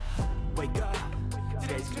Wake up,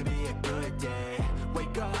 today's gonna be a good day.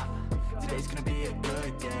 Wake up, today's gonna be a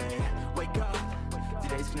good day. Wake up,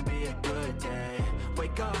 today's gonna be a good day.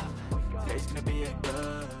 Wake up, today's gonna be a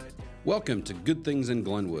good day. Welcome to Good Things in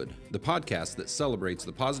Glenwood, the podcast that celebrates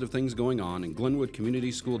the positive things going on in Glenwood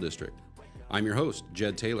Community School District. I'm your host,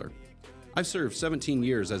 Jed Taylor. I've served 17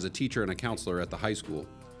 years as a teacher and a counselor at the high school,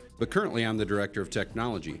 but currently I'm the Director of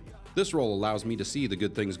Technology. This role allows me to see the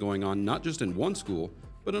good things going on not just in one school,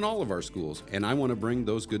 but in all of our schools, and I want to bring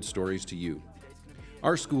those good stories to you.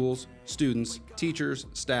 Our schools, students, teachers,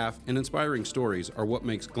 staff, and inspiring stories are what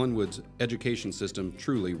makes Glenwood's education system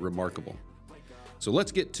truly remarkable. So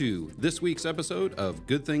let's get to this week's episode of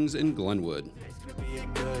Good Things in Glenwood.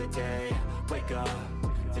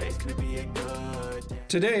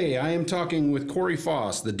 Today, I am talking with Cory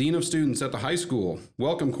Faust, the Dean of Students at the high school.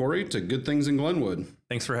 Welcome, Cory, to Good Things in Glenwood.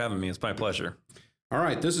 Thanks for having me. It's my pleasure. All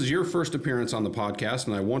right, this is your first appearance on the podcast,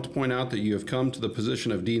 and I want to point out that you have come to the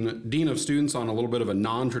position of Dean of Students on a little bit of a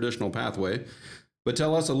non-traditional pathway. But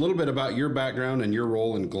tell us a little bit about your background and your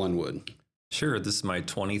role in Glenwood. Sure. This is my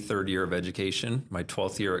 23rd year of education, my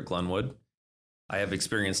 12th year at Glenwood. I have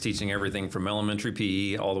experience teaching everything from elementary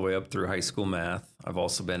PE all the way up through high school math. I've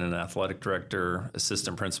also been an athletic director,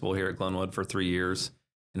 assistant principal here at Glenwood for 3 years,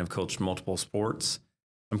 and have coached multiple sports.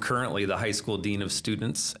 I'm currently the high school dean of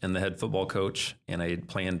students and the head football coach, and I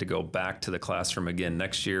plan to go back to the classroom again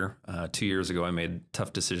next year. 2 years ago, I made a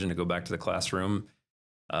tough decision to go back to the classroom,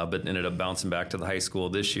 but ended up bouncing back to the high school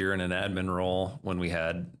this year in an admin role when we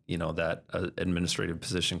had, that administrative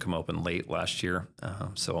position come open late last year.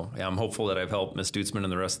 I'm hopeful that I've helped Ms. Dutzman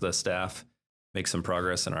and the rest of the staff make some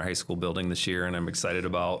progress in our high school building this year, and I'm excited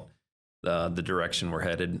about the direction we're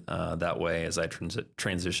headed that way as I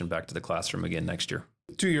transition back to the classroom again next year.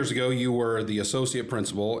 2 years ago, you were the associate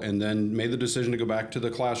principal and then made the decision to go back to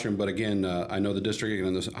the classroom. But again, I know the district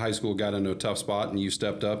and the high school got into a tough spot and you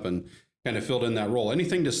stepped up and kind of filled in that role.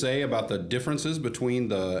 Anything to say about the differences between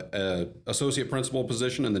the associate principal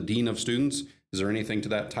position and the dean of students? Is there anything to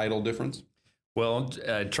that title difference? Well,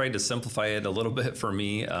 I tried to simplify it a little bit for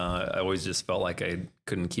me. I always just felt like I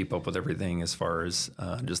couldn't keep up with everything as far as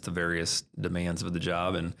just the various demands of the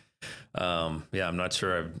job. And I'm not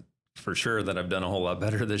sure for sure that I've done a whole lot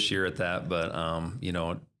better this year at that, but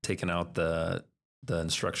taking out the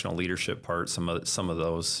instructional leadership part, some of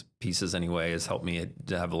those pieces anyway, has helped me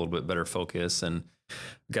to have a little bit better focus and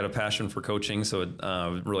got a passion for coaching. So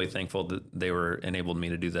I'm really thankful that they enabled me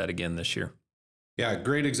to do that again this year. Yeah,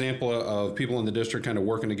 great example of people in the district kind of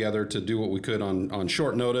working together to do what we could on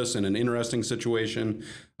short notice in an interesting situation.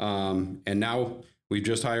 And now we've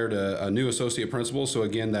just hired a new associate principal. So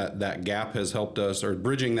again, that gap has helped us, or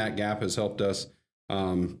bridging that gap has helped us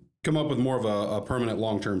come up with more of a permanent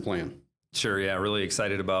long-term plan. Sure. Yeah. Really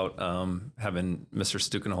excited about having Mr.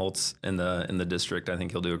 Stukenholtz in the district. I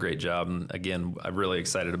think he'll do a great job. And again, I'm really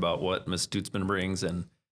excited about what Ms. Dutzman brings and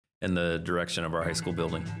the direction of our high school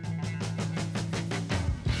building.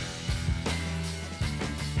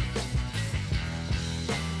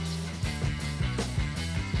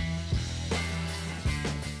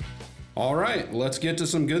 All right, let's get to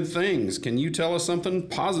some good things. Can you tell us something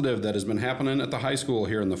positive that has been happening at the high school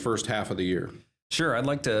here in the first half of the year? Sure. I'd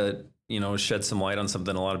like to, shed some light on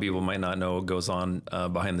something a lot of people might not know goes on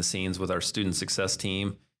behind the scenes with our student success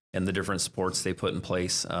team and the different sports they put in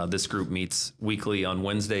place. This group meets weekly on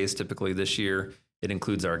Wednesdays, typically this year. It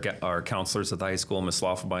includes our counselors at the high school, Ms.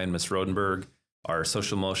 Laufenbein and Ms. Rodenberg, our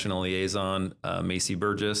social emotional liaison, Macy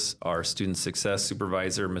Burgess, our student success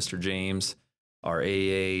supervisor, Mr. James, our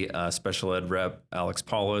AA special ed rep, Alex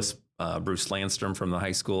Paulus, Bruce Landstrom from the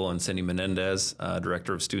high school, and Cindy Menendez,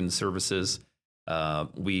 director of student services.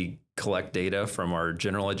 We collect data from our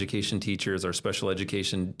general education teachers, our special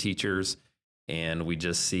education teachers, and we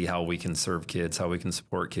just see how we can serve kids, how we can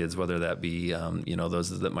support kids, whether that be,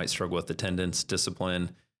 those that might struggle with attendance,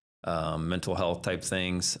 discipline, mental health type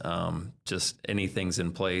things, just anything's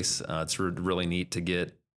in place. It's really neat to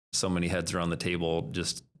get so many heads around the table,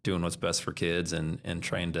 just doing what's best for kids and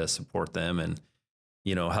trying to support them and,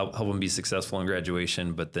 help them be successful in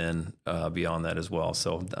graduation, but then beyond that as well.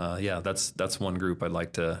 So, that's one group I'd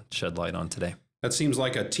like to shed light on today. That seems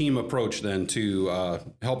like a team approach then to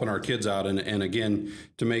helping our kids out. And again,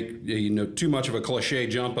 to make, too much of a cliche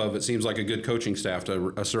jump of it seems like a good coaching staff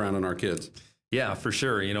to surrounding our kids. Yeah, for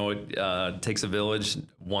sure. It takes a village.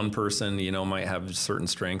 One person, might have certain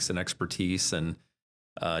strengths and expertise and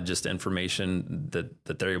just information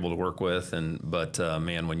that they're able to work with. But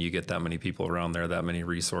when you get that many people around there, that many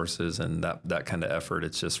resources and that kind of effort,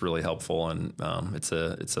 it's just really helpful. And it's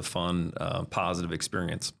a fun, positive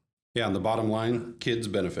experience. Yeah. And the bottom line, kids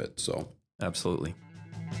benefit. So absolutely.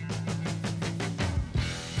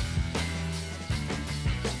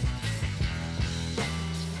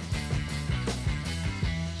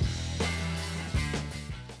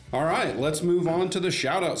 All right, let's move on to the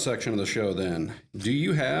shout out section of the show then. Do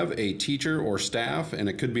you have a teacher or staff, and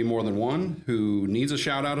it could be more than one, who needs a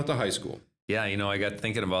shout out at the high school? Yeah, I got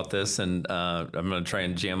thinking about this, and I'm going to try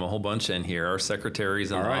and jam a whole bunch in here. Our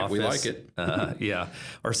secretaries in the office. We like it. Yeah,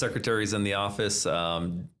 our secretaries in the office,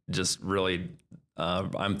 just really,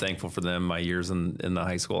 I'm thankful for them. My years in the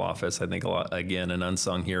high school office, I think a lot, again, an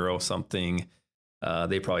unsung hero, something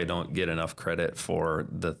they probably don't get enough credit for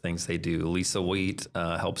the things they do. Lisa Wheat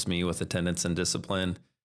helps me with attendance and discipline.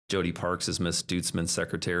 Jody Parks is Miss Dutzman's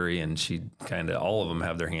secretary, and she all of them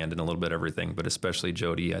have their hand in a little bit of everything, but especially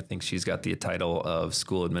Jody. I think she's got the title of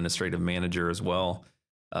school administrative manager as well.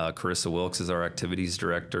 Carissa Wilkes is our activities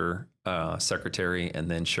director, secretary,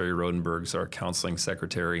 and then Sherry Rodenberg's our counseling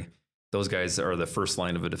secretary. Those guys are the first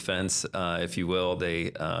line of a defense, if you will.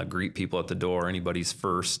 They greet people at the door. Anybody's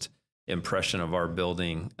first impression of our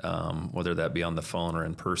building, whether that be on the phone or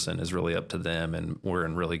in person, is really up to them, and we're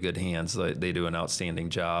in really good hands. They do an outstanding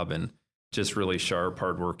job, and just really sharp,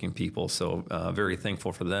 hardworking people. So very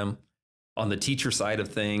thankful for them. On the teacher side of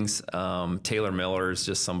things, Taylor Miller is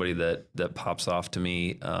just somebody that pops off to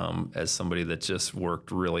me as somebody that just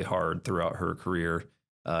worked really hard throughout her career.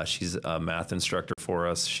 She's a math instructor for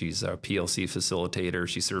us. She's a PLC facilitator.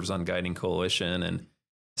 She serves on Guiding Coalition, and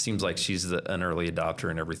seems like she's an early adopter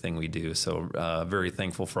in everything we do. So very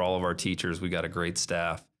thankful for all of our teachers. We got a great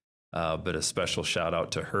staff, but a special shout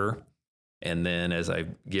out to her. And then as I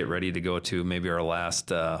get ready to go to maybe our last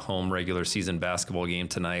home regular season basketball game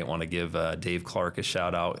tonight, I want to give Dave Clark a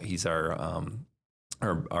shout out. He's our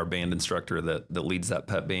band instructor that leads that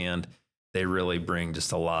pep band. They really bring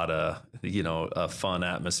just a lot of, a fun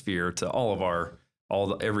atmosphere to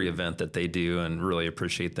every event that they do, and really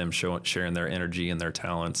appreciate them sharing their energy and their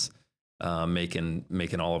talents,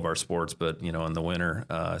 making all of our sports. But, in the winter,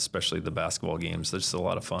 especially the basketball games, it's just a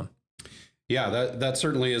lot of fun. Yeah, that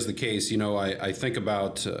certainly is the case. I think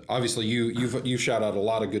about, obviously you shout out a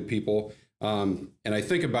lot of good people. And I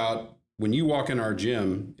think about when you walk in our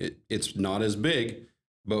gym, it's not as big,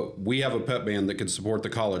 but we have a pep band that can support the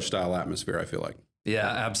college style atmosphere, I feel like. Yeah,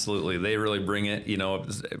 absolutely. They really bring it,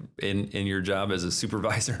 in your job as a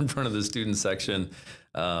supervisor in front of the student section.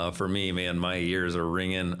 For me, man, my ears are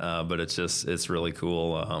ringing, but it's really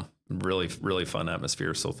cool. Really, really fun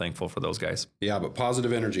atmosphere. So thankful for those guys. Yeah, but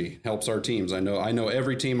positive energy helps our teams. I know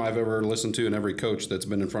every team I've ever listened to and every coach that's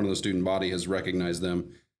been in front of the student body has recognized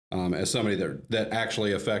them as somebody that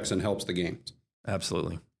actually affects and helps the games.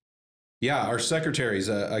 Absolutely. Yeah, our secretaries,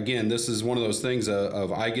 again, this is one of those things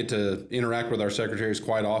of I get to interact with our secretaries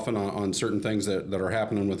quite often on certain things that are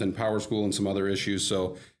happening within Power School and some other issues.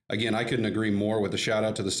 So, again, I couldn't agree more with the shout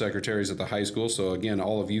out to the secretaries at the high school. So, again,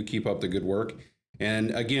 all of you keep up the good work.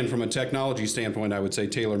 And, again, from a technology standpoint, I would say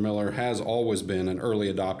Taylor Miller has always been an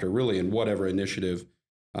early adopter, really, in whatever initiative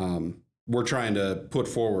we're trying to put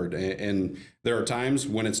forward. And there are times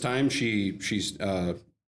when it's time she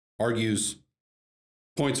argues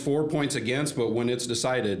points for, points against, but when it's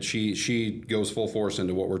decided, she goes full force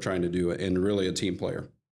into what we're trying to do, and really a team player.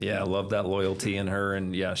 Yeah, I love that loyalty in her,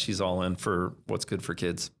 and yeah, she's all in for what's good for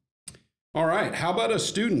kids. All right, how about a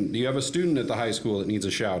student? Do you have a student at the high school that needs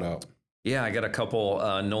a shout out? Yeah, I got a couple.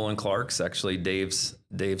 Nolan Clark's actually Dave's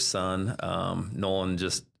son. Nolan,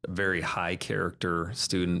 just a very high character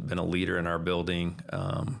student, been a leader in our building.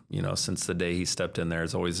 Since the day he stepped in there,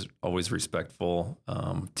 is always respectful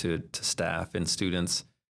to staff and students.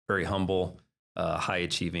 Very humble, high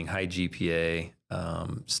achieving, high GPA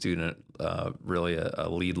student. Really a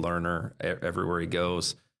lead learner everywhere he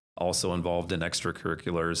goes. Also involved in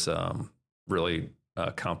extracurriculars. Really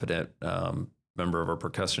competent. Member of our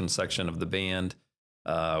percussion section of the band.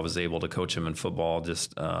 I was able to coach him in football.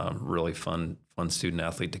 Just really fun student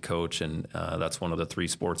athlete to coach, and that's one of the 3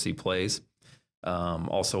 sports he plays.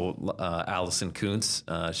 Also, Allison Koontz,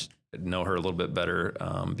 know her a little bit better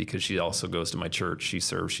because she also goes to my church. She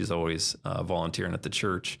serves. She's always volunteering at the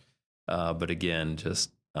church. But again,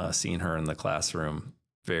 just seeing her in the classroom,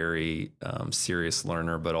 very serious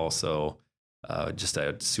learner, but also just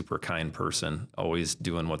a super kind person, always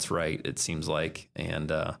doing what's right, it seems like. And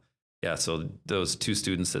so those 2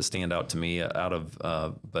 students that stand out to me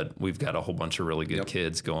but we've got a whole bunch of really good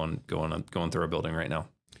kids going through our building right now.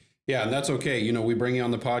 Yeah, and that's okay. We bring you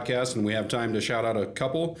on the podcast and we have time to shout out a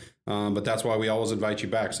couple, but that's why we always invite you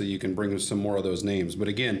back so you can bring us some more of those names. But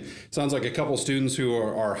again, it sounds like a couple students who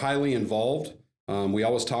are highly involved. We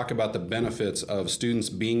always talk about the benefits of students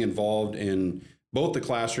being involved in both the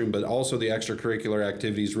classroom, but also the extracurricular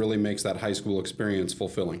activities really makes that high school experience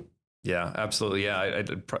fulfilling. Yeah, absolutely. Yeah,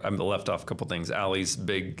 I left off a couple things. Allie's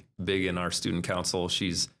big in our student council.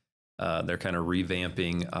 She's They're kind of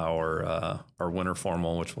revamping our winter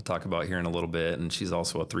formal, which we'll talk about here in a little bit. And she's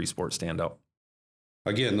also a 3-sport standout.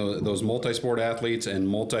 Again, those multi-sport athletes and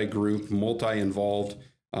multi-group, multi-involved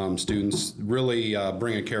students really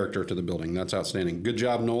bring a character to the building. That's outstanding. Good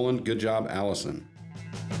job, Nolan. Good job, Allison.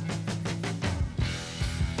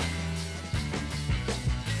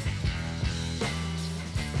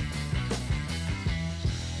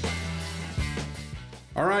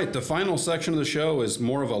 All right, the final section of the show is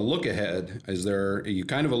more of a look ahead. You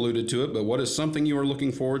kind of alluded to it, but what is something you are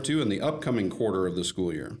looking forward to in the upcoming quarter of the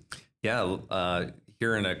school year? Yeah,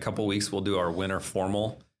 here in a couple weeks, we'll do our winter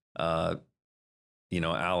formal.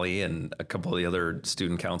 Allie and a couple of the other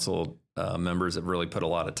student council members have really put a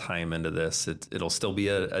lot of time into this. It'll still be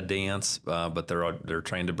a dance, but they're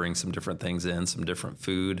trying to bring some different things in, some different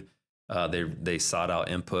food. They sought out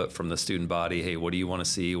input from the student body. Hey, what do you want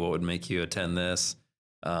to see? What would make you attend this?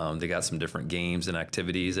 They got some different games and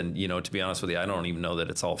activities. And, to be honest with you, I don't even know that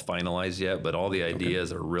it's all finalized yet, but all the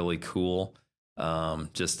ideas are really cool.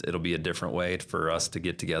 It'll be a different way for us to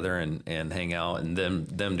get together and hang out, and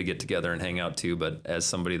them to get together and hang out too. But as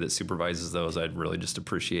somebody that supervises those, I'd really just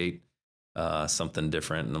appreciate something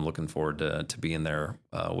different, and I'm looking forward to being there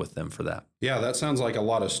with them for that. Yeah, that sounds like a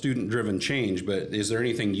lot of student-driven change, but is there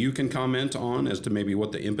anything you can comment on as to maybe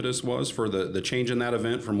what the impetus was for the change in that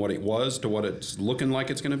event from what it was to what it's looking like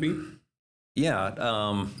it's going to be? Yeah,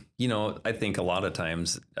 I think a lot of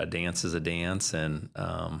times a dance is a dance, and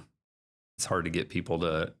it's hard to get people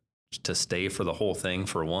to stay for the whole thing,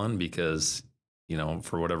 for one, because,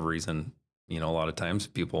 for whatever reason, a lot of times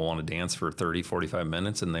people want to dance for 30, 45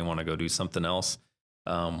 minutes and they want to go do something else,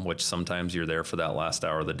 which sometimes you're there for that last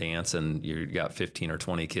hour of the dance and you got 15 or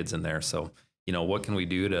 20 kids in there. So, what can we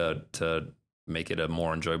do to make it a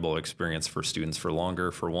more enjoyable experience for students for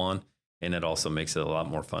longer, for one? And it also makes it a lot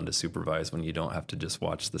more fun to supervise when you don't have to just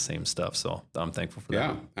watch the same stuff. So I'm thankful for that.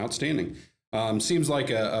 Yeah, outstanding. Seems like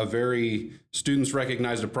a very students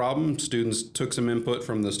recognized a problem. Students took some input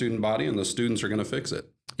from the student body, and the students are going to fix it.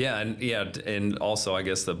 Yeah, and also I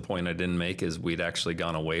guess the point I didn't make is we'd actually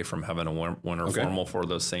gone away from having a winter formal for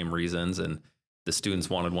those same reasons, and the students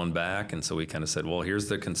wanted one back, and so we kind of said, well, here's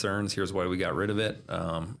the concerns, here's why we got rid of it,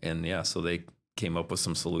 so they came up with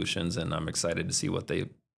some solutions, and I'm excited to see what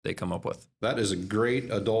they come up with. That is a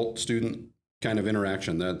great adult-student kind of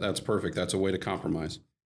interaction. That's perfect. That's a way to compromise.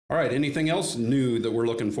 All right, anything else new that we're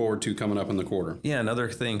looking forward to coming up in the quarter? Yeah, another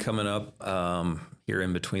thing coming up here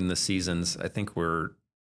in between the seasons, I think we're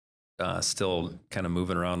still kind of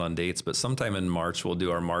moving around on dates, but sometime in March, we'll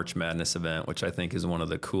do our March Madness event, which I think is one of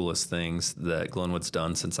the coolest things that Glenwood's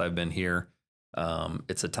done since I've been here.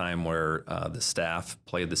 It's a time where the staff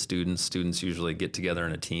play the students. Students usually get together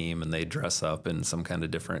in a team and they dress up in some kind of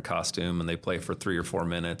different costume and they play for 3 or 4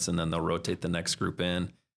 minutes, and then they'll rotate the next group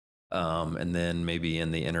in. And then maybe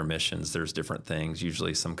in the intermissions, there's different things,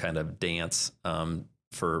 usually some kind of dance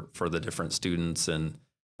for the different students, and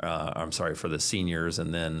for the seniors.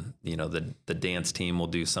 And then, the dance team will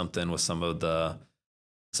do something with some of the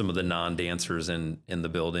non-dancers in the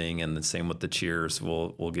building, and the same with the cheers.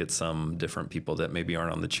 We'll get some different people that maybe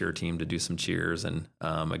aren't on the cheer team to do some cheers. And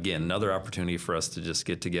again, another opportunity for us to just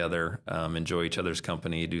get together, enjoy each other's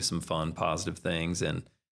company, do some fun, positive things, and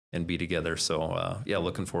be together. So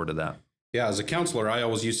looking forward to that. Yeah, as a counselor, I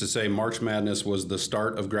always used to say March Madness was the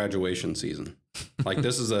start of graduation season. Like,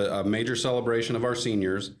 this is a major celebration of our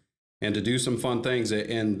seniors, and to do some fun things.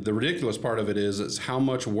 And the ridiculous part of it is how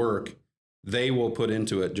much work they will put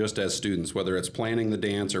into it just as students, whether it's planning the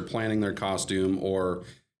dance or planning their costume or,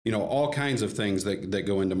 all kinds of things that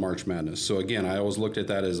go into March Madness. So again, I always looked at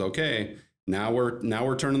that as, okay, now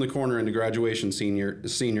we're turning the corner into graduation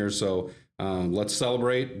seniors. So let's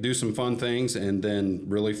celebrate, do some fun things, and then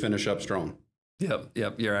really finish up strong.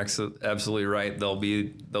 Yep. You're absolutely right. There'll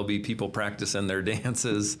be people practicing their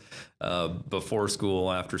dances before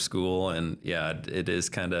school, after school, and it is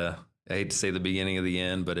kind of, I hate to say the beginning of the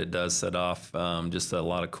end, but it does set off just a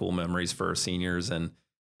lot of cool memories for our seniors and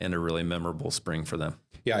a really memorable spring for them.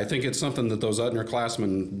 Yeah, I think it's something that those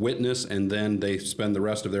underclassmen witness, and then they spend the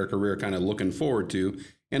rest of their career kind of looking forward to.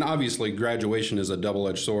 And obviously, graduation is a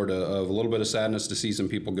double-edged sword of a little bit of sadness to see some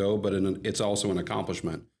people go, but it's also an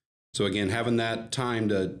accomplishment. So again, having that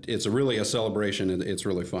time it's really a celebration. It's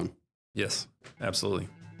really fun. Yes, absolutely.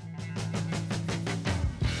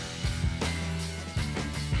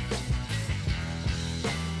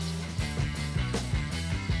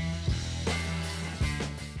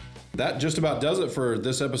 That just about does it for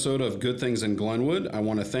this episode of Good Things in Glenwood. I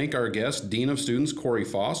want to thank our guest, Dean of Students, Cory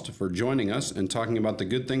Faust, for joining us and talking about the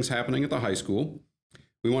good things happening at the high school.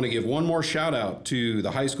 We want to give one more shout out to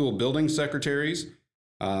the high school building secretaries.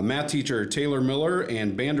 math teacher Taylor Miller,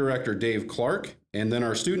 and band director Dave Clark. And then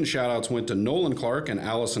our student shout-outs went to Nolan Clark and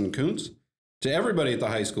Allison Koontz. To everybody at the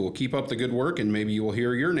high school, keep up the good work, and maybe you will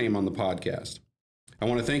hear your name on the podcast. I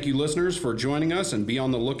want to thank you listeners for joining us, and be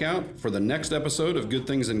on the lookout for the next episode of Good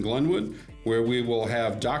Things in Glenwood, where we will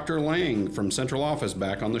have Dr. Lang from Central Office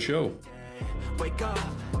back on the show. Wake up,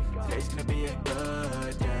 today's gonna be a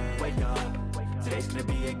good day. Wake up, today's gonna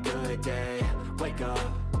be a good day. Wake up,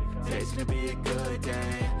 today's gonna be a good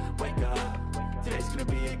day. Wake up, today's gonna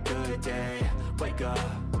be a good day. Wake up,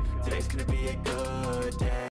 today's gonna be a good day.